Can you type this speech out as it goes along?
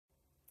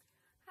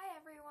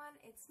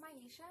it's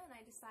Myesha, and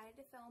I decided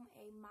to film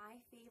a My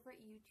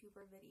Favorite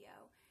YouTuber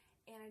video,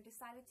 and I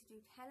decided to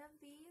do 10 of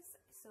these,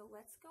 so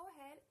let's go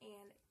ahead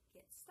and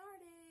get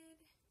started.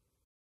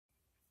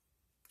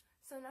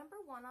 So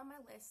number 1 on my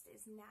list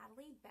is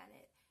Natalie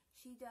Bennett.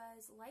 She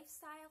does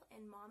lifestyle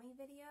and mommy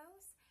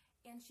videos,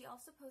 and she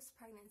also posts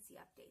pregnancy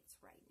updates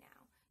right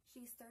now.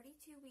 She's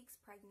 32 weeks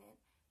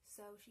pregnant,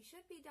 so she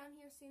should be done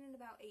here soon in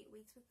about 8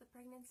 weeks with the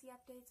pregnancy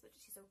updates, but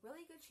she's a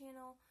really good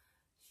channel.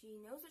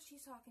 She knows what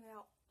she's talking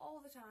about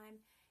all the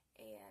time,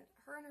 and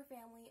her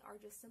family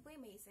are just simply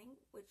amazing,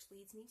 which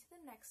leads me to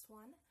the next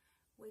one,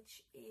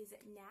 which is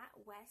Nat,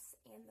 Wes,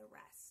 and the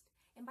rest.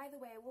 And by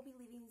the way, I will be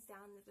leaving these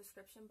down in the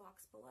description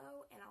box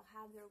below, and I'll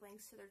have their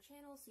links to their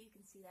channels so you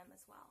can see them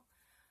as well.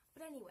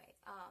 But anyway,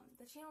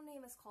 the channel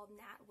name is called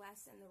Nat,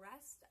 Wes, and the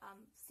rest.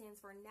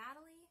 Stands for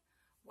Natalie,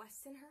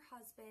 Weston, her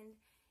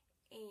husband,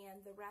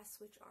 and the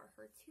rest, which are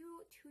her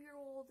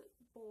two-year-old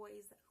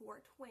boys who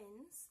are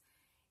twins.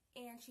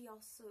 And she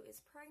also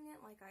is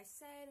pregnant, like I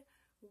said,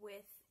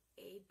 with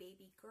a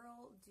baby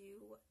girl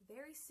due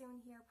very soon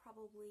here,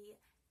 probably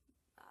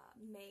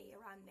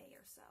around May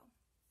or so.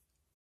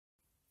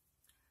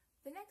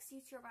 The next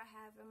YouTuber I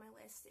have on my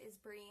list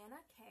is Brianna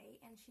K,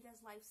 and she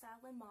does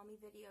lifestyle and mommy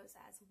videos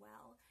as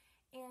well.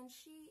 And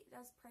she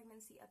does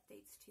pregnancy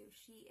updates too.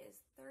 She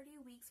is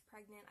 30 weeks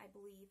pregnant, I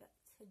believe,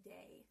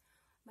 today.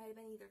 Might have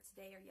been either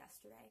today or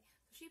yesterday.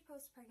 So she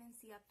posts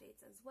pregnancy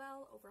updates as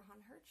well over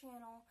on her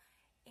channel.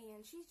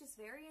 And she's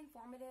just very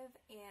informative,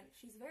 and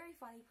she's a very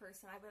funny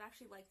person. I would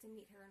actually like to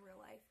meet her in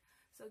real life.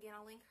 So again,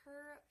 I'll link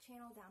her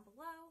channel down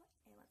below,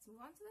 and let's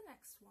move on to the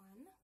next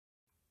one.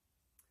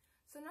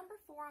 So number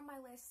 4 on my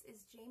list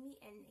is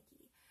Jamie and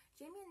Nikki.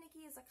 Jamie and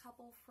Nikki is a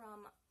couple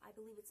from, I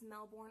believe it's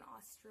Melbourne,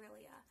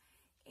 Australia.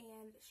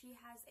 And she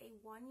has a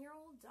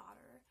 1-year-old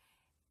daughter,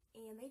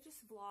 and they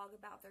just vlog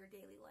about their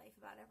daily life,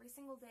 about every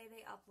single day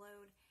they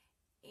upload.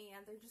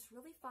 And they're just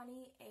really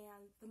funny,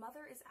 and the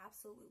mother is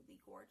absolutely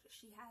gorgeous.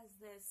 She has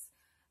this,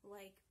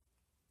 like,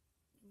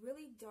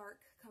 really dark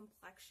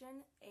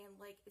complexion,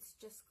 and, like, it's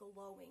just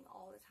glowing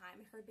all the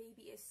time. And her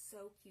baby is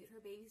so cute.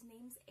 Her baby's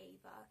name's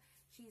Ava.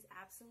 She's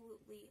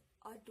absolutely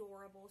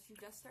adorable. She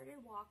just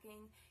started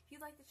walking. If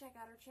you'd like to check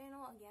out her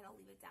channel, again, I'll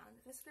leave it down in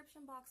the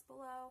description box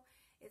below.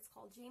 It's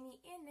called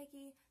Jamie and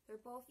Nikki. They're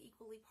both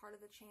equally part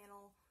of the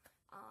channel.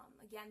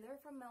 Again, they're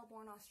from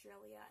Melbourne,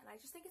 Australia, and I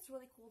just think it's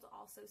really cool to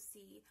also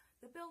see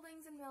the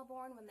buildings in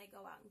Melbourne when they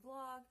go out and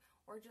vlog,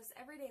 or just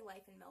everyday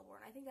life in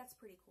Melbourne. I think that's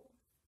pretty cool.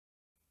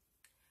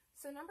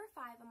 So number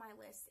 5 on my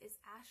list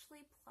is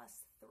Ashley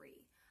plus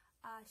 3.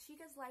 She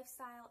does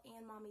lifestyle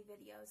and mommy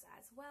videos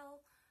as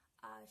well.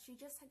 She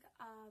just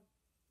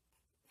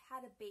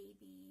had a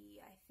baby,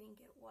 I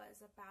think it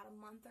was about a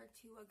month or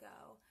 2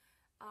 ago.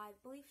 I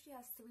believe she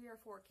has 3 or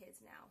 4 kids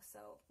now,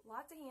 so a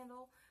lot to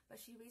handle, but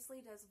she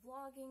basically does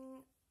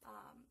vlogging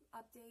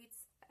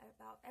updates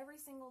about every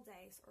single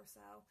day or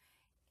so,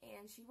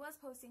 and she was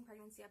posting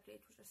pregnancy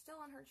updates, which are still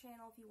on her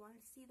channel if you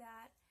wanted to see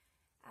that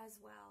as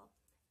well.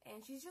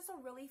 And she's just a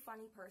really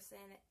funny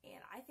person, and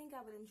I think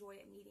I would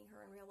enjoy meeting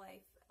her in real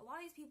life. A lot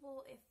of these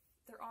people, if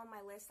they're on my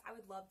list, I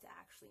would love to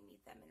actually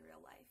meet them in real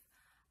life.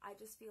 I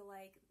just feel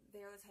like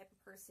they're the type of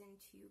person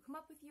to come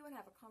up with you and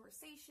have a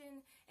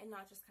conversation and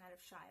not just kind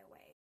of shy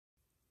away.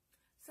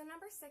 So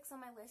number 6 on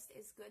my list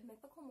is Good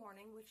Mythical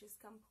Morning, which is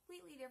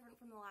completely different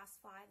from the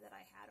last 5 that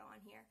I had on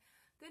here.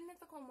 Good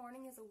Mythical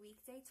Morning is a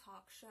weekday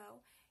talk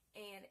show,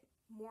 and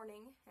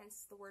morning,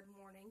 hence the word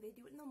morning. They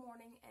do it in the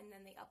morning, and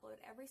then they upload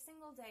every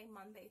single day,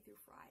 Monday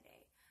through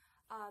Friday.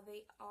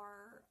 They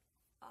are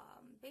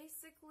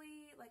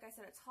basically, like I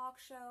said, a talk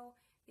show.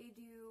 They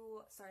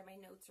do, sorry, my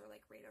notes are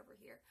like right over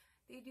here.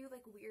 They do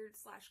like weird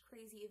 /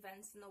 crazy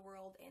events in the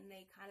world, and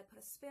they kind of put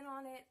a spin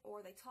on it,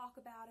 or they talk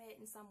about it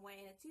in some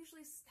way, and it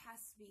usually has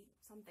to be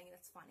something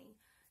that's funny.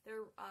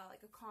 They're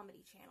like a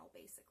comedy channel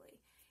basically,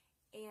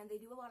 and they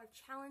do a lot of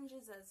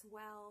challenges as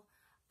well.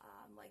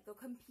 Like they'll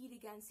compete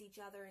against each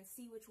other and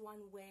see which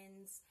one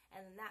wins,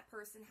 and then that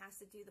person has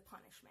to do the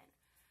punishment.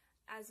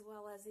 As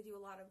well as they do a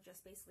lot of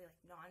just basically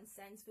like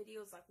nonsense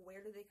videos, like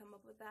where did they come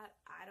up with that?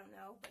 I don't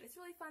know, but it's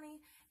really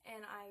funny,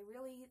 and I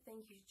really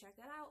think you should check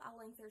that out. I'll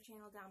link their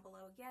channel down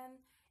below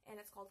again,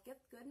 and it's called Good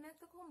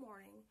Mythical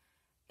Morning,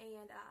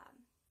 and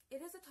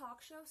it is a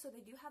talk show, so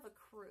they do have a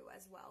crew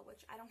as well,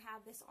 which I don't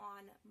have this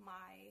on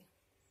my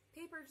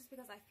paper just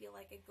because I feel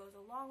like it goes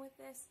along with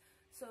this.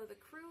 So the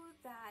crew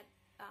that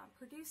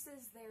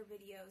produces their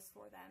videos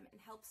for them and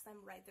helps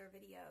them write their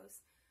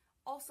videos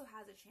also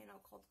has a channel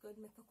called Good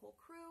Mythical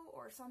Crew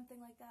or something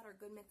like that, or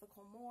Good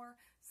Mythical More,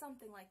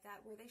 something like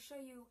that, where they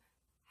show you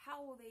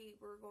how they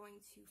were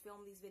going to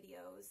film these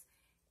videos,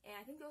 and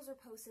I think those are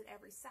posted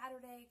every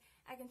Saturday.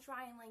 I can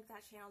try and link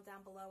that channel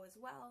down below as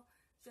well,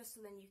 just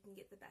so then you can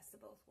get the best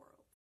of both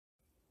worlds.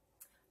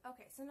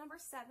 Okay, so number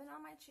 7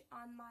 on my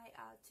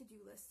to-do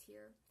list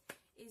here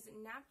is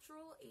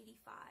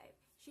Natural85.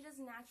 She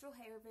does natural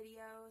hair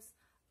videos,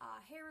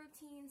 hair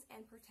routines,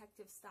 and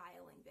protective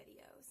styling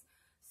videos.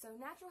 So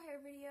natural hair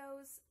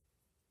videos,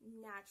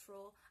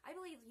 natural. I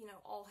believe, you know,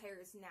 all hair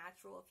is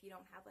natural if you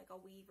don't have like a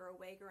weave or a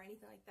wig or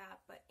anything like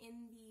that, but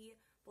in the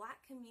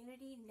Black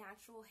community,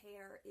 natural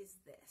hair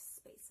is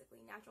this, basically.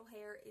 Natural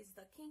hair is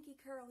the kinky,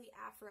 curly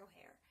afro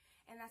hair,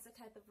 and that's the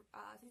type of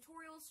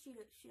tutorials she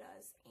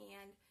does.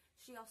 And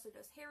she also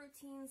does hair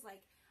routines,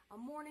 like a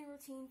morning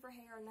routine for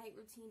hair, a night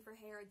routine for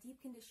hair, a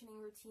deep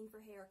conditioning routine for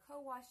hair,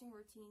 co-washing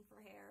routine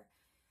for hair,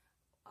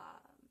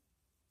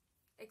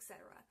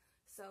 etc.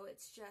 So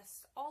it's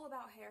just all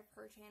about hair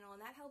per channel,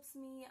 and that helps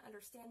me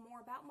understand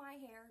more about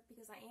my hair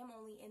because I am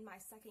only in my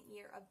second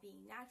year of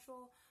being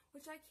natural,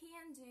 which I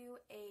can do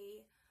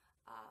a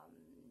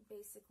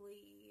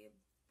basically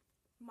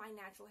my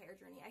natural hair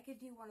journey. I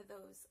could do one of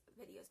those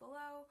videos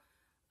below.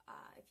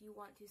 If you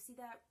want to see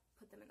that,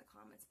 put them in the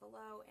comments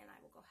below and I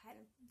will go ahead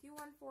and do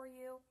one for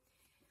you.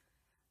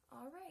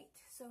 Alright,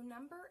 so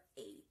number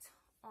 8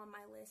 on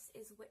my list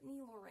is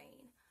Whitney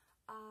Lorraine.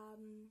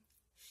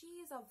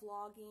 She's a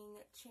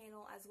vlogging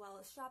channel as well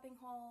as shopping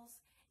hauls,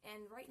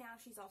 and right now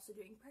she's also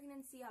doing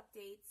pregnancy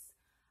updates.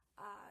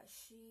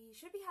 She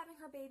should be having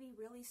her baby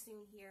really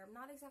soon here. I'm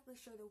not exactly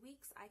sure the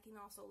weeks. I can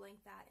also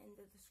link that in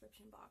the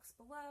description box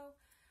below.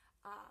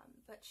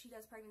 But she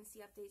does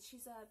pregnancy updates.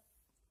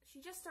 She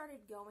just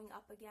started going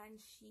up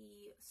again.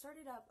 She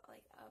started up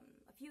like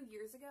a few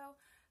years ago,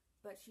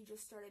 but she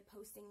just started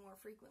posting more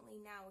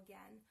frequently now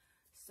again.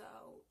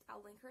 So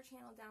I'll link her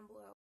channel down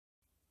below.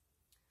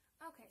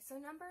 Okay, so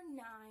number 9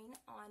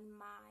 on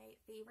my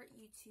favorite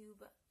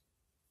YouTube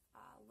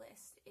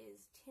list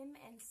is Tim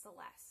and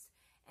Celeste,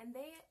 and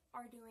they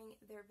are doing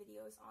their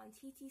videos on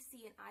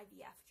TTC and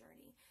IVF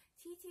Journey.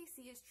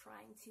 TTC is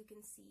trying to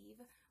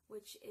conceive,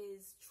 which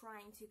is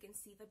trying to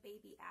conceive a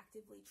baby,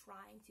 actively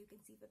trying to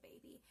conceive a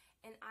baby.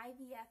 And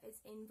IVF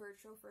is in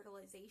vitro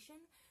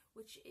fertilization,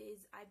 which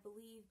is, I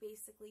believe,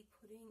 basically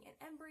putting an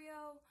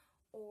embryo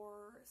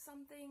or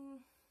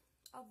something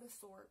of the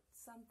sort,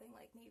 something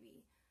like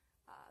maybe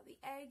the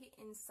egg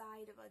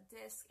inside of a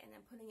disc and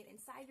then putting it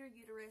inside your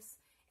uterus,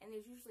 and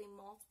there's usually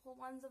multiple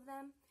ones of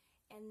them,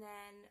 and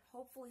then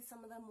hopefully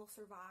some of them will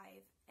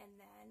survive, and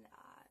then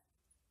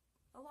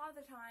a lot of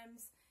the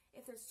times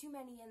if there's too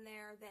many in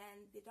there,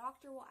 then the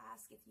doctor will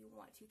ask if you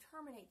want to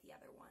terminate the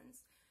other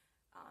ones,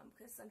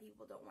 because some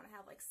people don't want to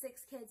have like 6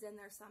 kids in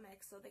their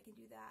stomach, so they can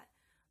do that.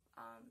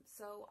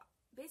 So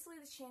basically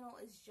this channel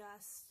is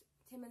just,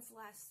 Tim and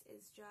Celeste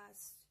is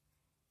just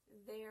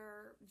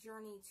their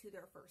journey to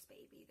their first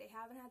baby. They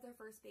haven't had their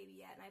first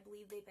baby yet, and I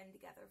believe they've been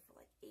together for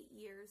like 8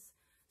 years.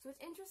 So it's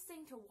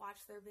interesting to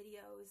watch their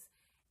videos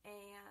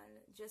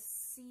and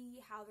just see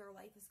how their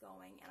life is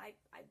going. And I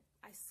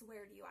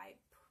swear to you,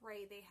 I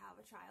pray they have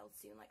a child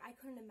soon. Like, I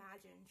couldn't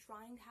imagine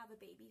trying to have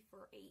a baby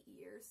for 8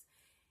 years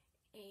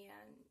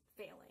and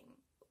failing.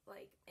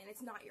 Like, and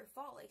it's not your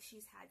fault. Like,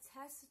 she's had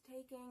tests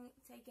taken,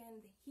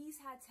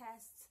 he's had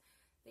tests.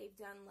 They've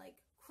done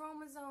like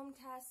chromosome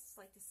tests,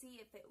 like to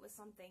see if it was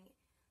something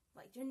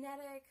like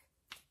genetic,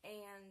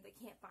 and they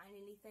can't find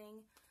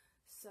anything.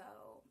 So,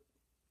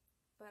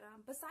 but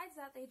besides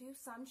that, they do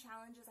some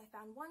challenges. I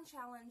found one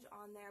challenge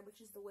on there, which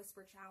is the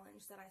whisper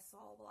challenge that I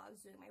saw while I was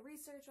doing my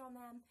research on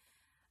them.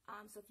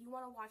 So if you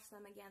want to watch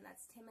them again,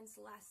 that's Tim and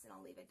Celeste, and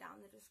I'll leave it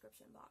down in the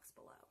description box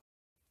below.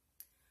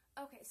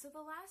 Okay, so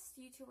the last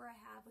YouTuber I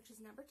have, which is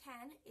number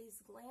 10,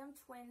 is Glam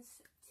Twins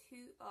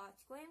 334,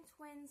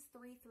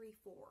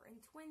 and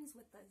twins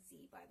with a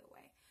Z, by the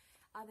way.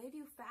 They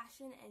do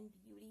fashion and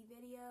beauty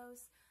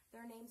videos.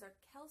 Their names are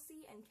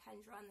Kelsey and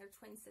Kendra, and they're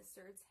twin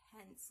sisters,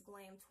 hence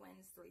Glam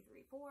Twins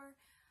 334.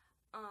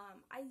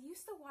 I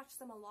used to watch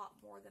them a lot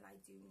more than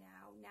I do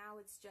now. Now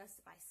it's just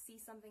if I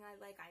see something I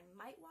like, I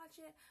might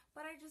watch it,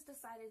 but I just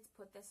decided to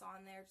put this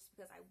on there just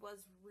because I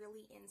was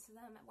really into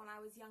them when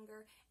I was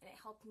younger, and it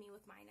helped me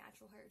with my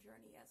natural hair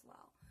journey as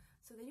well.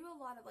 So they do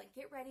a lot of like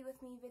get ready with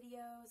me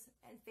videos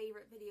and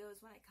favorite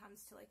videos when it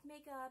comes to like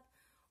makeup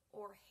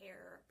or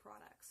hair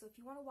products. So if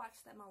you want to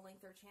watch them, I'll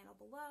link their channel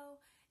below.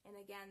 And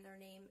again, their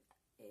name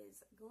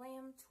is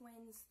Glam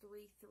Twins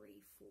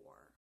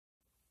 334.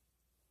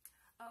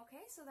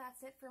 Okay, so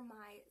that's it for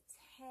my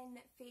 10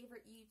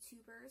 favorite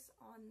YouTubers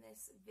on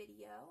this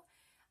video.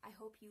 I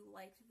hope you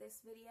liked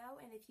this video,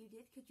 and if you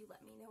did, could you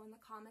let me know in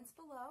the comments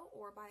below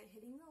or by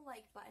hitting the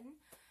like button.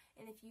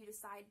 And if you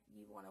decide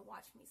you want to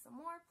watch me some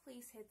more,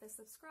 please hit the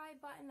subscribe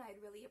button.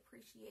 I'd really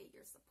appreciate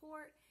your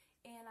support,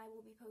 and I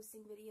will be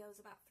posting videos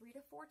about 3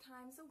 to 4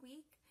 times a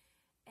week.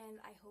 And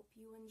I hope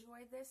you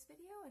enjoyed this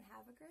video and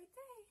have a great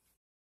day.